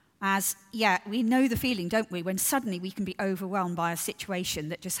We know the feeling, don't we, when suddenly we can be overwhelmed by a situation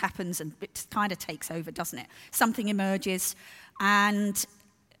that just happens and it kind of takes over, doesn't it? Something emerges and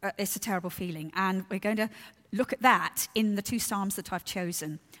it's a terrible feeling. And we're going to look at that in the two Psalms that I've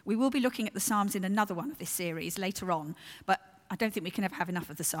chosen. We will be looking at the Psalms in another one of this series later on, but I don't think we can ever have enough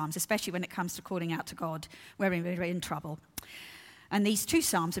of the Psalms, especially when it comes to calling out to God, we're in trouble. And these two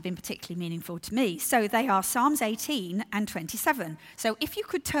Psalms have been particularly meaningful to me. So they are Psalms 18 and 27. So if you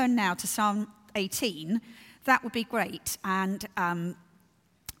could turn now to Psalm 18, that would be great. And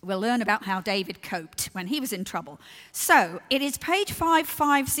we'll learn about how David coped when he was in trouble. So it is page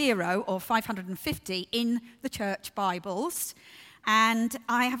 550 or 550 in the church Bibles. And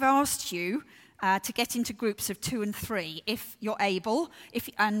I have asked you to get into groups of 2 and 3 if you're able.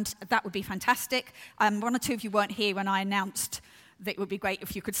 And that would be fantastic. One or two of you weren't here when I announced that it would be great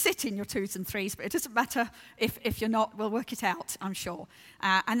if you could sit in your 2s and 3s, but it doesn't matter if you're not. We'll work it out, I'm sure.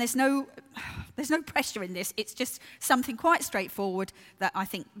 And there's no pressure in this. It's just something quite straightforward that I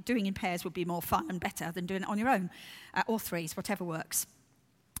think doing in pairs would be more fun and better than doing it on your own, or 3s, whatever works.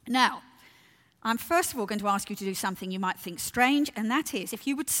 Now, I'm first of all going to ask you to do something you might think strange, and that is if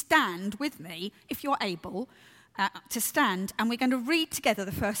you would stand with me, if you're able, to stand, and we're going to read together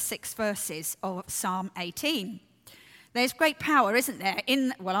the first 6 verses of Psalm 18. There's great power, isn't there,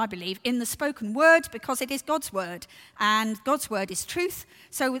 I believe, in the spoken word, because it is God's word, and God's word is truth.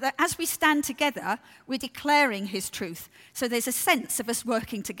 So that as we stand together, we're declaring his truth. So there's a sense of us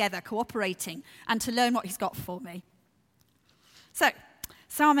working together, cooperating, and to learn what he's got for me. So,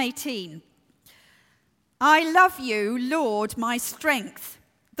 Psalm 18. I love you, Lord, my strength.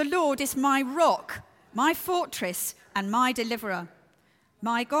 The Lord is my rock, my fortress, and my deliverer.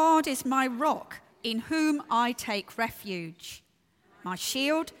 My God is my rock, in whom I take refuge, my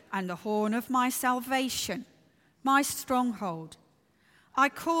shield and the horn of my salvation, my stronghold. I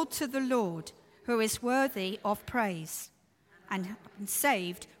called to the Lord, who is worthy of praise, and am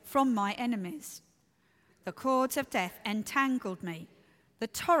saved from my enemies. The cords of death entangled me. The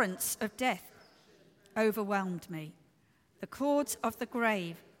torrents of death overwhelmed me. The cords of the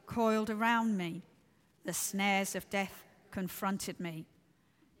grave coiled around me. The snares of death confronted me.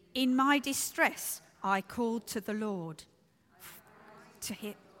 In my distress, I called to the Lord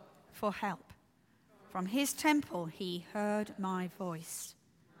for help. From his temple, he heard my voice.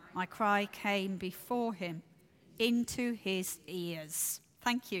 My cry came before him into his ears.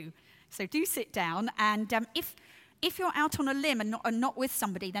 Thank you. So do sit down, and if you're out on a limb and not with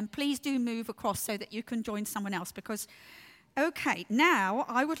somebody, then please do move across so that you can join someone else. Because, okay, now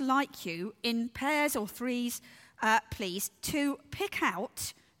I would like you in pairs or 3s, please, to pick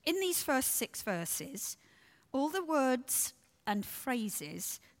out in these first 6 verses all the words and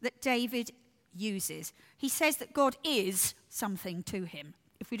phrases that David uses. He says that God is something to him.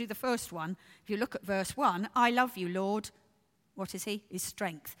 If we do the first one, if you look at verse 1, I love you, Lord. What is he? His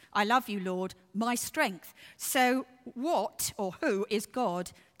strength. I love you, Lord, my strength. So what or who is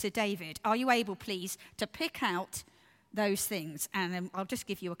God to David? Are you able, please, to pick out those things? And then I'll just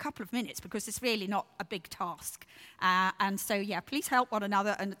give you a couple of minutes because it's really not a big task. And so, please help one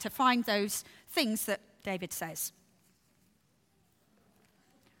another and to find those things that David says.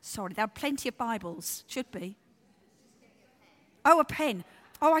 Sorry, there are plenty of Bibles. Should be. Oh, a pen.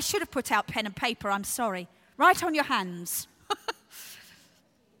 Oh, I should have put out pen and paper. I'm sorry. Write on your hands.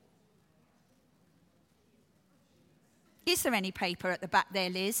 Is there any paper at the back there,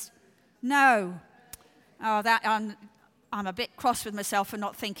 Liz? No. Oh, I'm a bit cross with myself for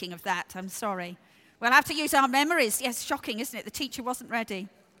not thinking of that. I'm sorry. We'll have to use our memories. Yes, shocking, isn't it? The teacher wasn't ready.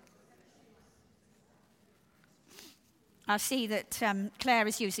 I see that Claire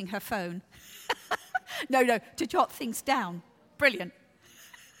is using her phone. No, to jot things down. Brilliant.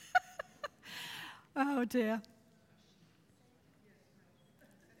 Oh, dear.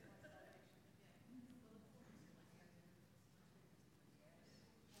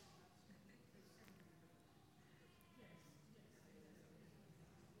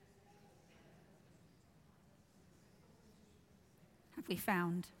 Have we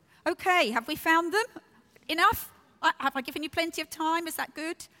found? Okay, have we found them? Enough? Have I given you plenty of time? Is that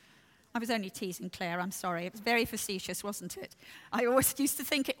good? I was only teasing Claire, I'm sorry. It was very facetious, wasn't it? I always used to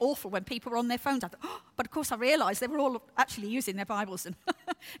think it awful when people were on their phones. I thought, but of course I realised they were all actually using their Bibles and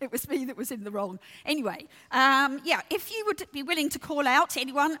it was me that was in the wrong. Anyway, if you would be willing to call out to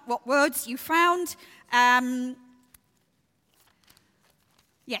anyone what words you found.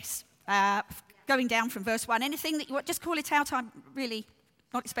 Going down from verse 1, anything that you want, just call it out. I'm really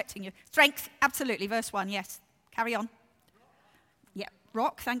not expecting you. Strength, absolutely, verse 1, yes. Carry on.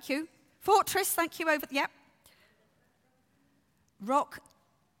 Rock, thank you. Fortress, thank you. Rock,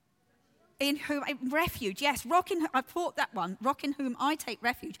 in whom, refuge, yes, I thought that one, rock in whom I take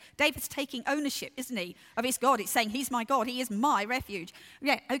refuge. David's taking ownership, isn't he, of his God. It's saying, he's my God, he is my refuge.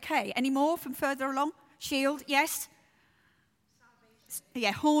 Yeah, okay, any more from further along? Shield, yes?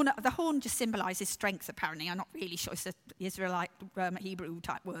 Yeah, horn. The horn just symbolises strength, apparently. I'm not really sure. It's an Israelite Hebrew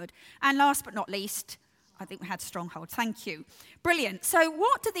type word. And last but not least, I think we had stronghold. Thank you. Brilliant. So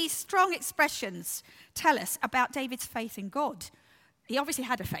what do these strong expressions tell us about David's faith in God? He obviously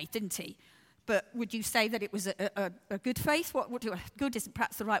had a faith, didn't he? But would you say that it was a good faith? Good isn't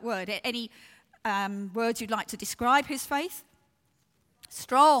perhaps the right word. Any words you'd like to describe his faith?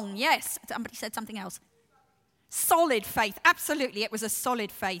 Strong, yes. Somebody said something else. Solid faith, absolutely, it was a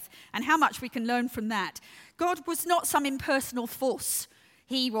solid faith. And how much we can learn from that. God was not some impersonal force.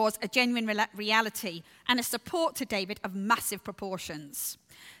 He was a genuine reality and a support to David of massive proportions.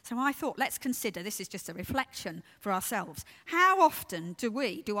 So I thought, let's consider, this is just a reflection for ourselves. How often do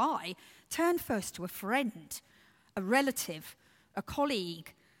I turn first to a friend, a relative, a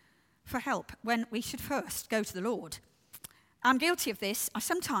colleague for help when we should first go to the Lord? I'm guilty of this.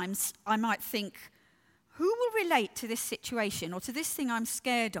 Sometimes I might think, who will relate to this situation or to this thing I'm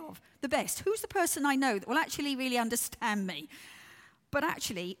scared of the best? Who's the person I know that will actually really understand me? But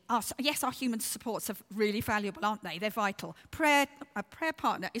actually, yes, our human supports are really valuable, aren't they? They're vital. A prayer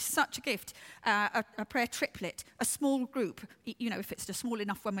partner is such a gift. A prayer triplet, a small group, if it's a small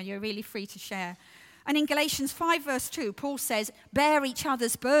enough one where you're really free to share. And in Galatians 5 verse 2, Paul says, bear each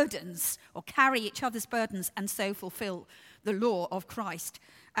other's burdens or carry each other's burdens and so fulfill the law of Christ.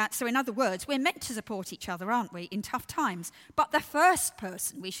 So in other words, we're meant to support each other, aren't we, in tough times? But the first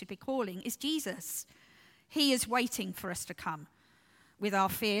person we should be calling is Jesus. He is waiting for us to come with our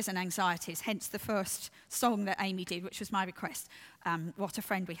fears and anxieties, hence the first song that Amy did, which was my request, What a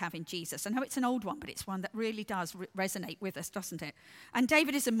Friend We Have in Jesus. I know it's an old one, but it's one that really does resonate with us, doesn't it? And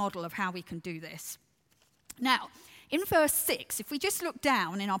David is a model of how we can do this. Now, in verse 6, if we just look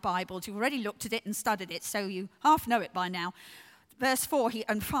down in our Bibles, you've already looked at it and studied it, so you half know it by now. Verse 4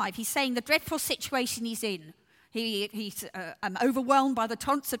 and 5, he's saying the dreadful situation he's in. He's overwhelmed by the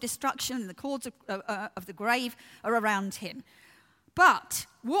taunts of destruction and the cords of the grave are around him. But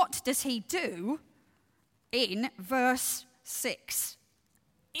what does he do in verse 6?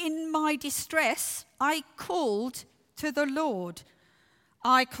 In my distress, I called to the Lord.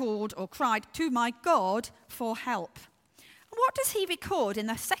 I called or cried to my God for help. What does he record in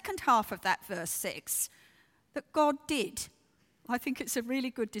the second half of that verse 6 that God did? I think it's a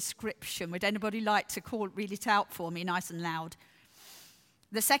really good description. Would anybody like to read it out for me nice and loud?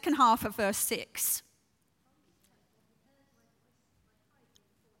 The second half of verse 6.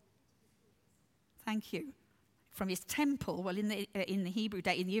 Thank you. From his temple, well, in the Hebrew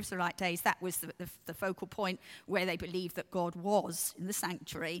day, in the Israelite days, that was the focal point where they believed that God was, in the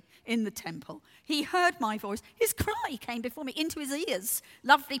sanctuary, in the temple. He heard my voice. His cry came before me into his ears.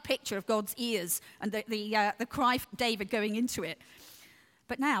 Lovely picture of God's ears and the cry from David going into it.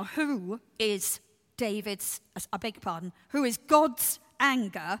 But now, who is who is God's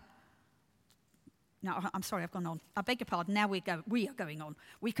anger? No, I'm sorry, I've gone on. I beg your pardon, now we are going on.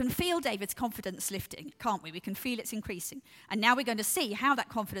 We can feel David's confidence lifting, can't we? We can feel it's increasing. And now we're going to see how that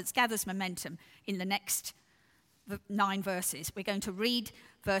confidence gathers momentum in the next 9 verses. We're going to read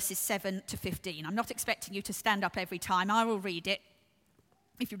verses 7 to 15. I'm not expecting you to stand up every time. I will read it.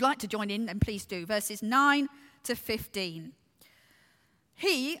 If you'd like to join in, then please do. Verses 9 to 15.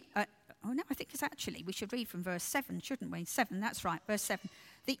 I think it's actually, we should read from verse 7, shouldn't we? 7, that's right, verse 7.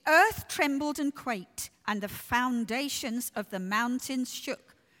 The earth trembled and quaked, and the foundations of the mountains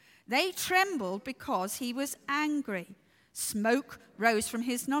shook. They trembled because he was angry. Smoke rose from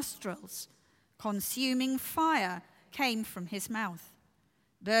his nostrils. Consuming fire came from his mouth.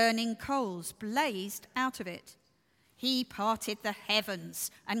 Burning coals blazed out of it. He parted the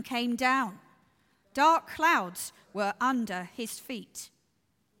heavens and came down. Dark clouds were under his feet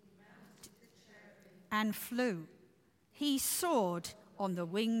and flew. He soared on the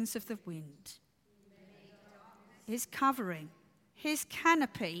wings of the wind. His covering, his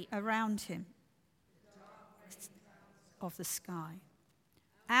canopy around him of the sky.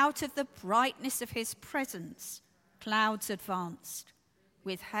 Out of the brightness of his presence, clouds advanced.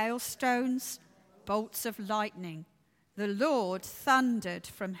 With hailstones, bolts of lightning, the Lord thundered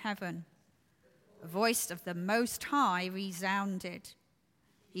from heaven. The voice of the Most High resounded.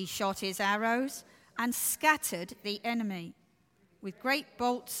 He shot his arrows and scattered the enemy. With great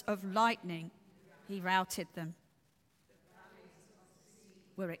bolts of lightning, he routed them.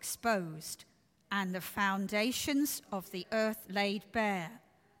 Were exposed, and the foundations of the earth laid bare.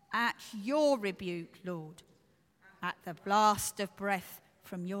 At your rebuke, Lord, at the blast of breath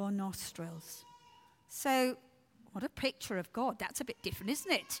from your nostrils. So, what a picture of God. That's a bit different,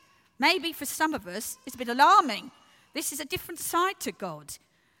 isn't it? Maybe for some of us, it's a bit alarming. This is a different side to God.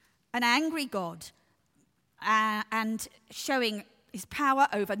 An angry God. And showing his power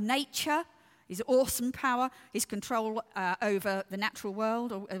over nature, his awesome power, his control over the natural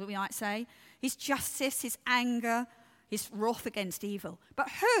world, or we might say, his justice, his anger, his wrath against evil. But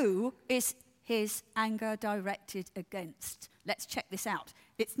who is his anger directed against? Let's check this out.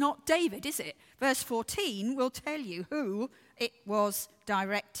 It's not David, is it? Verse 14 will tell you who it was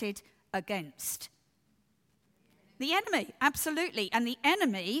directed against. The enemy, absolutely. And the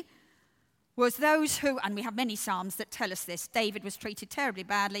enemy was those who, and we have many psalms that tell us this, David was treated terribly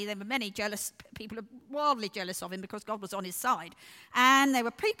badly. There were many jealous people, wildly jealous of him because God was on his side. And there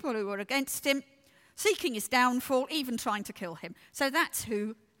were people who were against him, seeking his downfall, even trying to kill him. So that's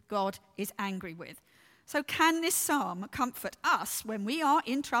who God is angry with. So can this psalm comfort us when we are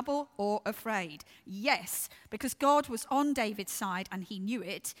in trouble or afraid? Yes, because God was on David's side and he knew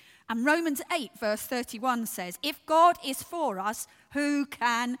it. And Romans 8 verse 31 says, if God is for us, who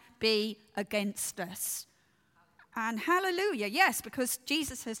can be against us? And hallelujah, yes, because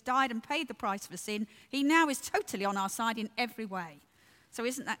Jesus has died and paid the price for sin. He now is totally on our side in every way. So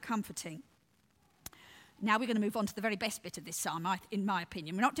isn't that comforting? Now we're going to move on to the very best bit of this psalm, in my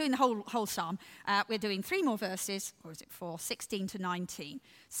opinion. We're not doing the whole psalm. We're doing 3 more verses, or is it 4, 16 to 19.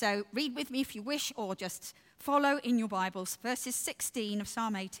 So read with me if you wish, or just follow in your Bibles, verses 16 of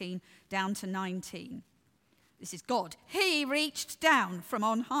Psalm 18 down to 19. This is God. He reached down from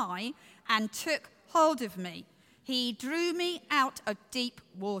on high and took hold of me. He drew me out of deep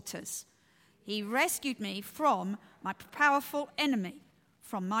waters. He rescued me from my powerful enemy,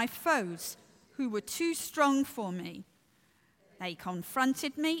 from my foes, who were too strong for me. They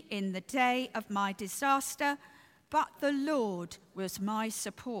confronted me in the day of my disaster, but the Lord was my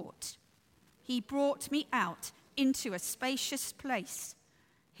support. He brought me out into a spacious place.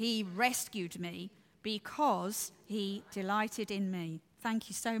 He rescued me because he delighted in me. Thank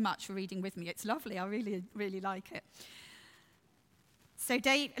you so much for reading with me. It's lovely. I really, really like it. So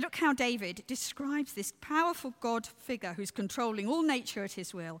look how David describes this powerful God figure who's controlling all nature at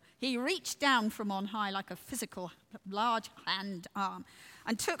his will. He reached down from on high like a physical, large hand arm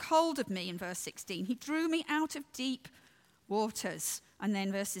and took hold of me in verse 16. He drew me out of deep waters. And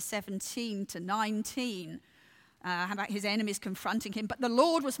then verses 17 to 19, how about his enemies confronting him? But the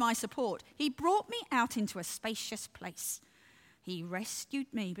Lord was my support. He brought me out into a spacious place. He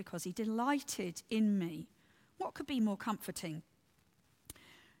rescued me because he delighted in me. What could be more comforting?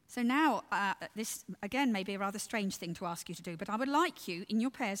 So now, this, again, may be a rather strange thing to ask you to do, but I would like you, in your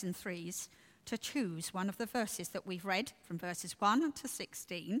pairs and threes, to choose one of the verses that we've read, from verses 1 to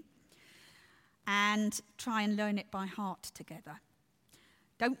 16, and try and learn it by heart together.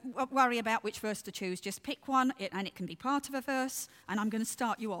 Don't worry about which verse to choose, just pick one, and it can be part of a verse, and I'm going to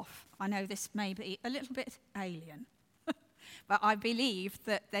start you off. I know this may be a little bit alien, but I believe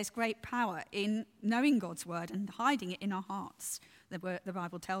that there's great power in knowing God's word and hiding it in our hearts. The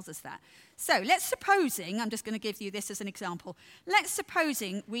Bible tells us that. So let's supposing, I'm just going to give you this as an example. Let's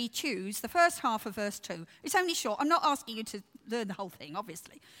supposing we choose the first half of verse 2. It's only short. I'm not asking you to learn the whole thing,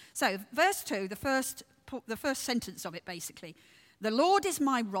 obviously. So verse 2, the first sentence of it, basically. The Lord is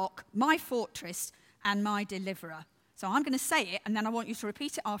my rock, my fortress, and my deliverer. So I'm going to say it, and then I want you to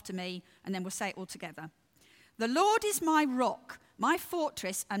repeat it after me, and then we'll say it all together. The Lord is my rock, my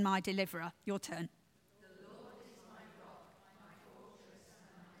fortress, and my deliverer. Your turn.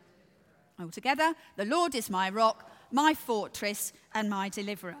 All together, the Lord is my rock, my fortress, and my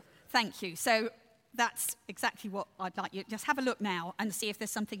deliverer. Thank you. So that's exactly what I'd like you. Just have a look now and see if there's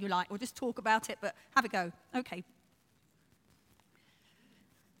something you like, or just talk about it, but have a go. Okay.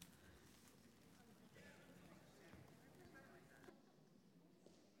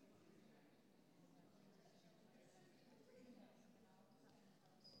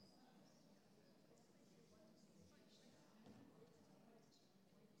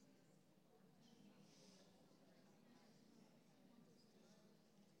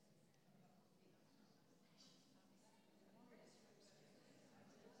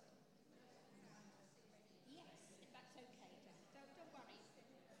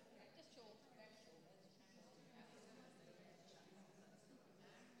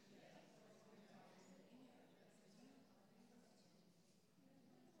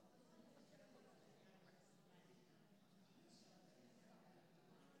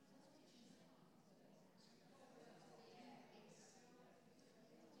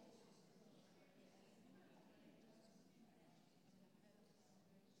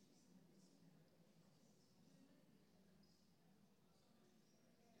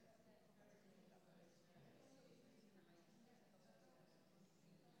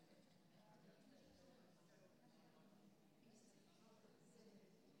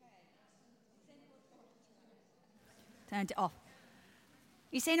 Turned it off.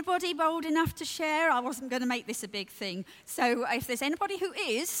 Is anybody bold enough to share? I wasn't going to make this a big thing. So if there's anybody who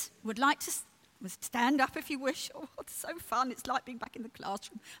would like to stand up if you wish. Oh, it's so fun. It's like being back in the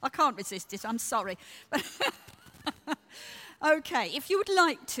classroom. I can't resist it. I'm sorry. Okay, if you would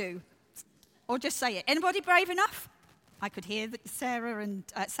like to, or just say it. Anybody brave enough? I could hear that Sarah and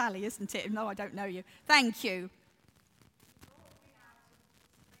Sally, isn't it? No, I don't know you. Thank you.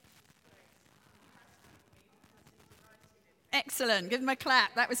 Excellent. Give them a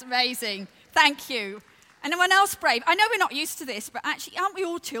clap. That was amazing. Thank you. Anyone else brave? I know we're not used to this, but actually, aren't we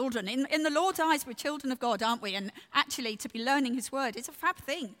all children? In the Lord's eyes, we're children of God, aren't we? And actually, to be learning his word is a fab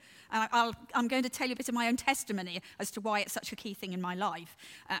thing. And I'm going to tell you a bit of my own testimony as to why it's such a key thing in my life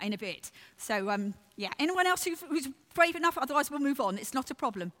in a bit. So, yeah. Anyone else who's brave enough? Otherwise, we'll move on. It's not a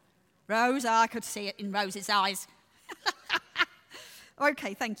problem. Rose, I could see it in Rose's eyes.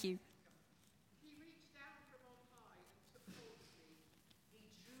 Okay, thank you.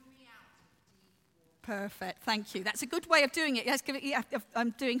 Perfect, thank you. That's a good way of doing it. Yes,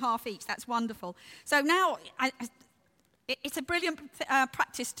 I'm doing half each. That's wonderful. So now, it's a brilliant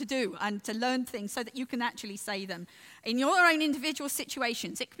practice to do and to learn things so that you can actually say them. In your own individual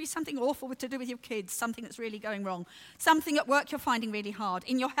situations, it could be something awful to do with your kids, something that's really going wrong, something at work you're finding really hard,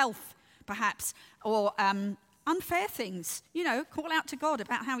 in your health, perhaps, or unfair things. You know, call out to God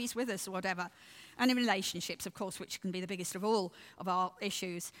about how he's with us or whatever. And in relationships, of course, which can be the biggest of all of our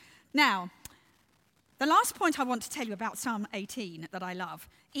issues. Now, the last point I want to tell you about Psalm 18 that I love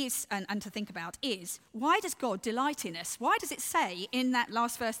is, and to think about, is why does God delight in us? Why does it say in that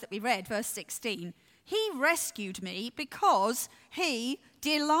last verse that we read, verse 16, he rescued me because he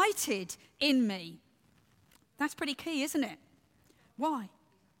delighted in me? That's pretty key, isn't it? Why?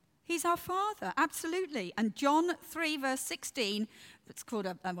 He's our Father, absolutely. And John 3, verse 16, it's called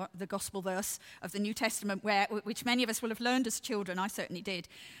the gospel verse of the New Testament, which many of us will have learned as children. I certainly did.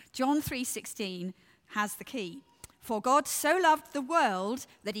 John 3:16 has the key. For God so loved the world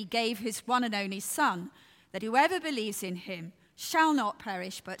that he gave his one and only Son, that whoever believes in him shall not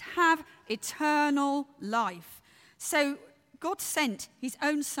perish but have eternal life. So God sent his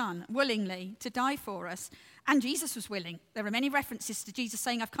own Son willingly to die for us, and Jesus was willing. There are many references to Jesus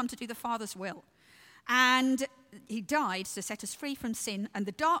saying, I've come to do the Father's will. And he died to set us free from sin and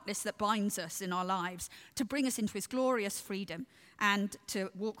the darkness that binds us in our lives, to bring us into his glorious freedom and to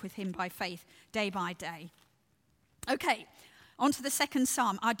walk with him by faith day by day. Okay, on to the second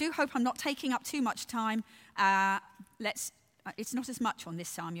psalm. I do hope I'm not taking up too much time. It's not as much on this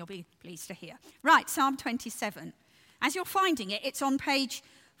psalm, you'll be pleased to hear. Right, Psalm 27. As you're finding it, it's on page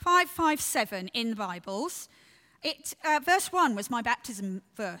 557 in the Bibles. Verse 1 was my baptism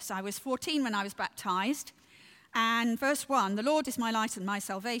verse. I was 14 when I was baptized. And verse 1, the Lord is my light and my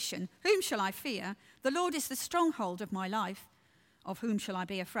salvation. Whom shall I fear? The Lord is the stronghold of my life. Of whom shall I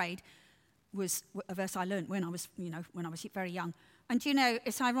be afraid? Was a verse I learned when I was very young. And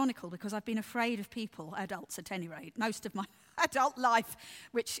it's ironical because I've been afraid of people, adults at any rate, most of my adult life,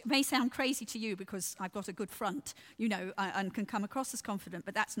 which may sound crazy to you because I've got a good front, and can come across as confident,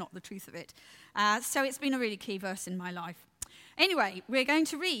 but that's not the truth of it. So it's been a really key verse in my life. Anyway, we're going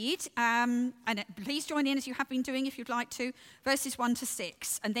to read, and please join in as you have been doing if you'd like to, verses 1 to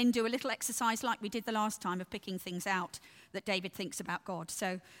 6, and then do a little exercise like we did the last time of picking things out that David thinks about God.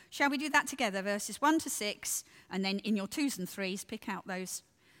 So shall we do that together, verses 1 to 6, and then in your 2s and 3s, pick out those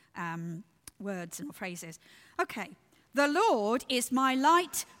words and phrases. Okay. The Lord is my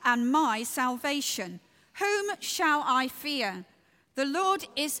light and my salvation. Whom shall I fear? The Lord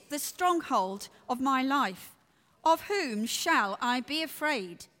is the stronghold of my life. Of whom shall I be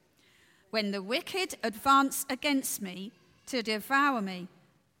afraid? When the wicked advance against me to devour me,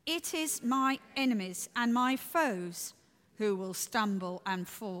 it is my enemies and my foes who will stumble and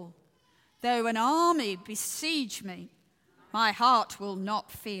fall. Though an army besiege me, my heart will not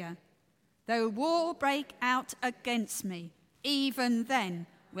fear. Though war break out against me, even then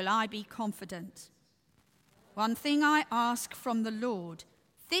will I be confident. One thing I ask from the Lord,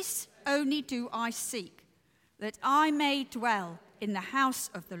 this only do I seek, that I may dwell in the house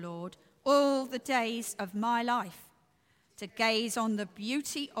of the Lord all the days of my life, to gaze on the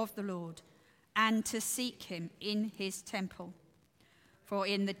beauty of the Lord and to seek him in his temple. For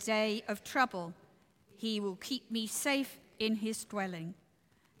in the day of trouble, he will keep me safe in his dwelling.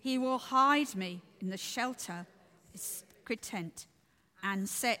 He will hide me in the shelter of his sacred tent and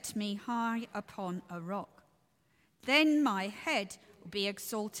set me high upon a rock. Then my head will be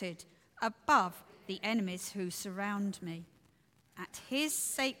exalted above the enemies who surround me. At his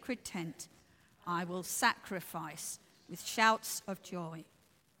sacred tent, I will sacrifice with shouts of joy.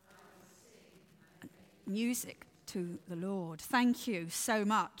 Music to the Lord. Thank you so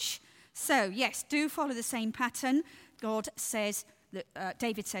much. So, yes, do follow the same pattern. David says,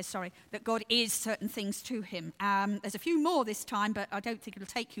 that God is certain things to him. There's a few more this time, but I don't think it'll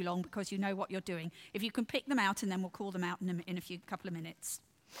take you long because you know what you're doing. If you can pick them out, and then we'll call them out in a couple of minutes.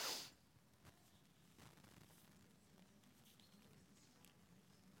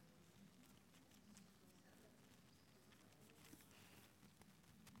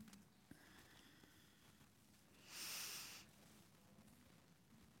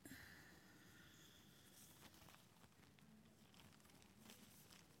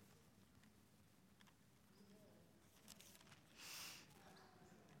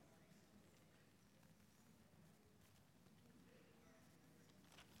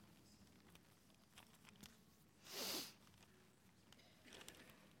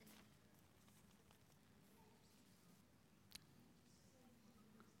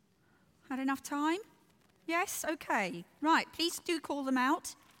 Had enough time? Yes? Okay. Right, please do call them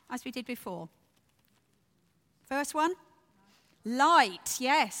out, as we did before. First one? Light.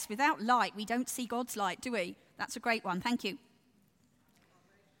 Yes, without light, we don't see God's light, do we? That's a great one. Thank you.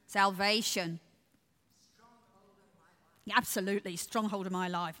 Salvation. Absolutely. Stronghold of my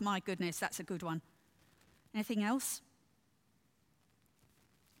life. My goodness, that's a good one. Anything else?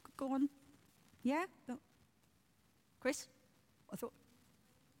 Go on. Yeah? Chris? I thought...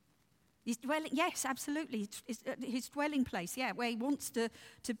 His dwelling, yes, absolutely. His dwelling place, yeah, where he wants to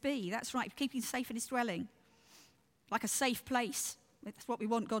be. That's right, keeping safe in his dwelling. Like a safe place. That's what we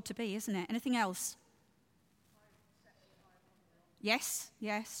want God to be, isn't it? Anything else? Yes.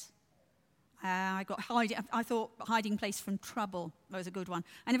 I thought hiding place from trouble was a good one.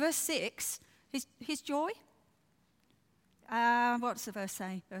 And in verse 6, his joy. What does the verse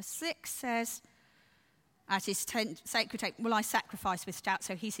say? Verse 6 says... At his sacred tent will I sacrifice with shout,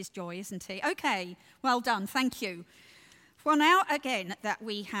 so he's his joy, isn't he? Okay, well done, thank you. Well, now again that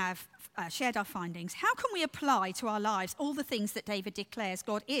we have shared our findings, how can we apply to our lives all the things that David declares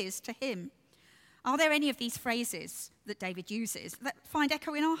God is to him? Are there any of these phrases that David uses that find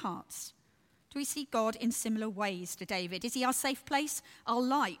echo in our hearts? Do we see God in similar ways to David? Is he our safe place, our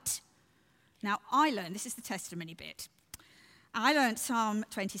light? Now, this is the testimony bit. I learned Psalm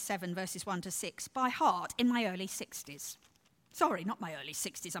 27, verses 1 to 6 by heart in my early 60s. Sorry, not my early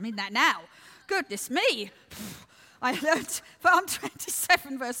 60s, I'm in that now. Goodness me. I learned Psalm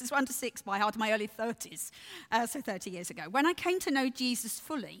 27, verses 1 to 6 by heart in my early 30s, so 30 years ago. When I came to know Jesus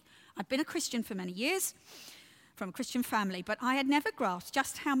fully, I'd been a Christian for many years, from a Christian family, but I had never grasped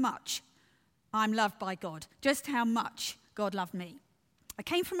just how much I'm loved by God, just how much God loved me. I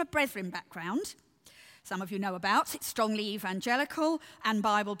came from a brethren background, some of you know about. It's strongly evangelical and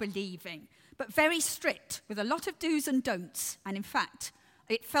Bible-believing, but very strict with a lot of do's and don'ts. And in fact,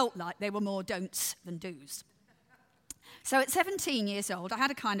 it felt like there were more don'ts than do's. So at 17 years old, I had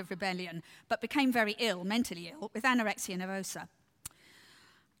a kind of rebellion, but became very ill, mentally ill, with anorexia nervosa.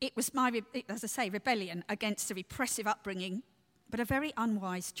 It was my, as I say, rebellion against a repressive upbringing, but a very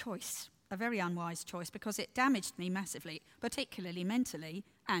unwise choice because it damaged me massively, particularly mentally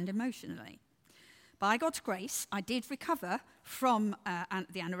and emotionally. By God's grace, I did recover from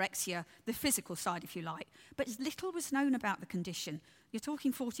the anorexia, the physical side, if you like, but little was known about the condition. You're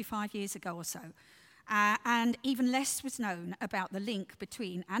talking 45 years ago or so. And even less was known about the link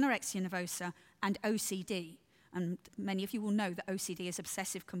between anorexia nervosa and OCD. And many of you will know that OCD is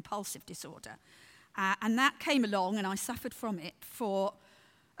obsessive-compulsive disorder. And that came along, and I suffered from it for,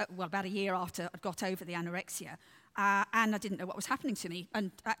 about a year after I got over the anorexia. And I didn't know what was happening to me.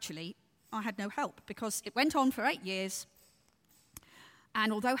 And actually, I had no help because it went on for 8 years.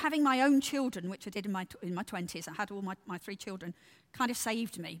 And although having my own children, which I did in my 20s, I had all my 3 children, kind of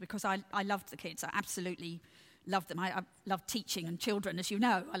saved me because I loved the kids. I absolutely loved them. I loved teaching and children, as you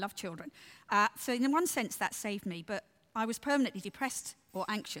know. I love children. So in one sense, that saved me. But I was permanently depressed or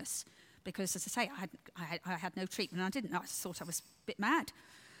anxious because, as I say, I had no treatment. And I didn't know. I thought I was a bit mad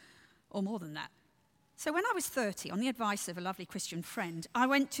or more than that. So when I was 30, on the advice of a lovely Christian friend, I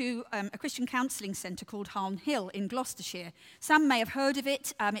went to a Christian counselling centre called Harn Hill in Gloucestershire. Some may have heard of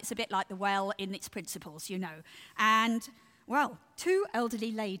it. It's a bit like the Well in its principles, you know. And, well, 2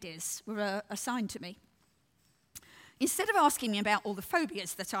 elderly ladies were assigned to me. Instead of asking me about all the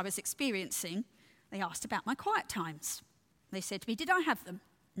phobias that I was experiencing, they asked about my quiet times. They said to me, did I have them?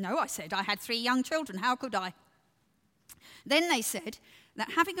 No, I said, I had 3 young children. How could I? Then they said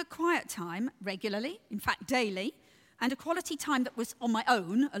that having a quiet time regularly, in fact daily, and a quality time that was on my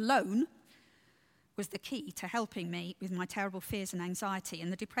own, alone, was the key to helping me with my terrible fears and anxiety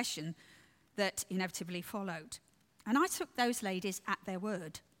and the depression that inevitably followed. And I took those ladies at their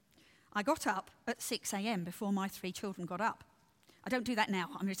word. I got up at 6 a.m. before my 3 children got up. I don't do that now.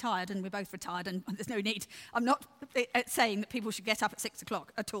 I'm retired, and we're both retired, and there's no need. I'm not saying that people should get up at 6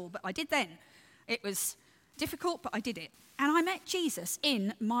 o'clock at all, but I did then. It was difficult, but I did it. And I met Jesus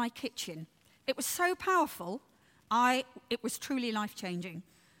in my kitchen. It was so powerful. It was truly life-changing.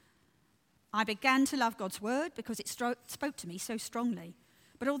 I began to love God's word because it spoke to me so strongly.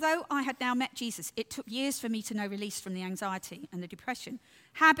 But although I had now met Jesus, it took years for me to know release from the anxiety and the depression.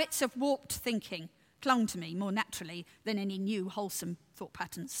 Habits of warped thinking clung to me more naturally than any new wholesome thought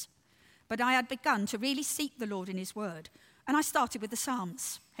patterns. But I had begun to really seek the Lord in his word, and I started with the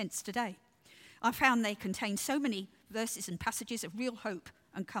Psalms, hence today. I found they contained so many verses and passages of real hope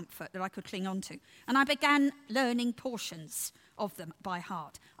and comfort that I could cling on to, and I began learning portions of them by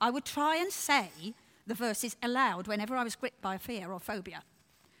heart. I would try and say the verses aloud whenever I was gripped by fear or phobia.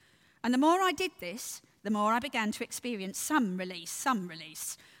 And the more I did this, the more I began to experience some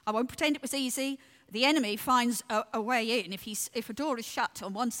release. I won't pretend it was easy. The enemy finds a way in. If a door is shut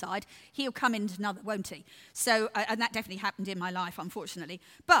on one side, he'll come into another, won't he? So, and that definitely happened in my life, unfortunately.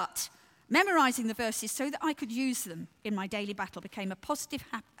 But memorizing the verses so that I could use them in my daily battle became a positive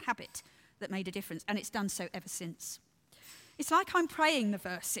habit that made a difference, and it's done so ever since. It's like I'm praying the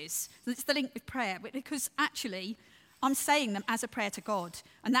verses. It's the link with prayer, because actually I'm saying them as a prayer to God,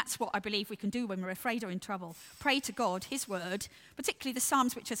 and that's what I believe we can do when we're afraid or in trouble. Pray to God, his word, particularly the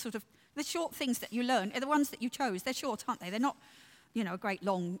Psalms, which are sort of the short things that you learn, are the ones that you chose. They're short, aren't they? They're not, a great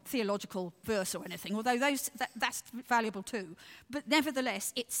long theological verse or anything, although that's valuable too. But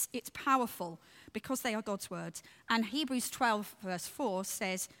nevertheless, it's powerful because they are God's words. And Hebrews 12 verse 4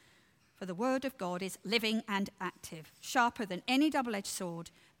 says, "For the word of God is living and active, sharper than any double-edged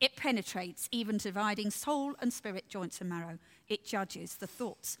sword. It penetrates, even dividing soul and spirit, joints and marrow. It judges the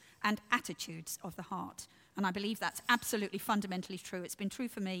thoughts and attitudes of the heart." And I believe that's absolutely fundamentally true. It's been true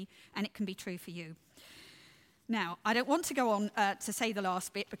for me, and it can be true for you. Now, I don't want to go on to say the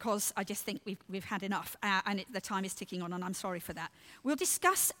last bit because I just think we've had enough, and the time is ticking on, and I'm sorry for that. We'll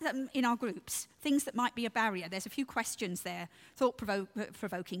discuss in our groups things that might be a barrier. There's a few questions there,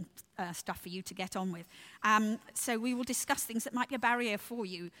 thought-provoking stuff for you to get on with. So we will discuss things that might be a barrier for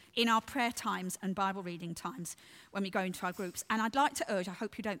you in our prayer times and Bible reading times when we go into our groups. And I'd like to urge, I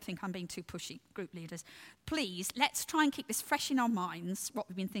hope you don't think I'm being too pushy, group leaders, please, let's try and keep this fresh in our minds, what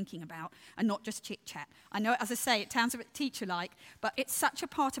we've been thinking about, and not just chit-chat. I know, as I say, it sounds a bit teacher-like, but it's such a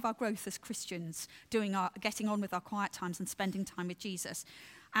part of our growth as Christians, getting on with our quiet times and spending time with Jesus.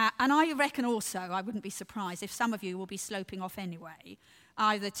 And I reckon also, I wouldn't be surprised if some of you will be sloping off anyway,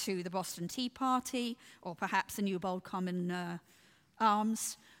 either to the Boston Tea Party or perhaps the New Bold Common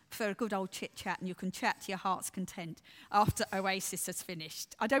Arms for a good old chit-chat, and you can chat to your heart's content after Oasis has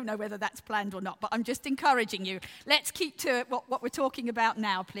finished. I don't know whether that's planned or not, but I'm just encouraging you. Let's keep to what we're talking about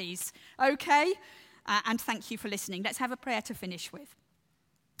now, please. Okay? And thank you for listening. Let's have a prayer to finish with.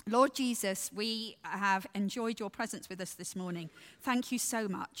 Lord Jesus, we have enjoyed your presence with us this morning. Thank you so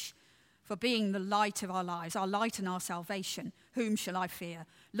much for being the light of our lives, our light and our salvation. Whom shall I fear?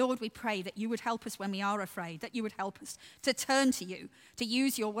 Lord, we pray that you would help us when we are afraid, that you would help us to turn to you, to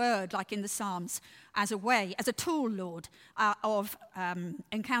use your word, like in the Psalms, as a way, as a tool, Lord, of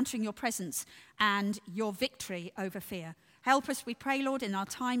encountering your presence and your victory over fear. Help us, we pray, Lord, in our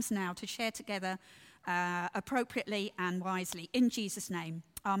times now to share together appropriately and wisely. In Jesus' name,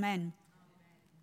 amen.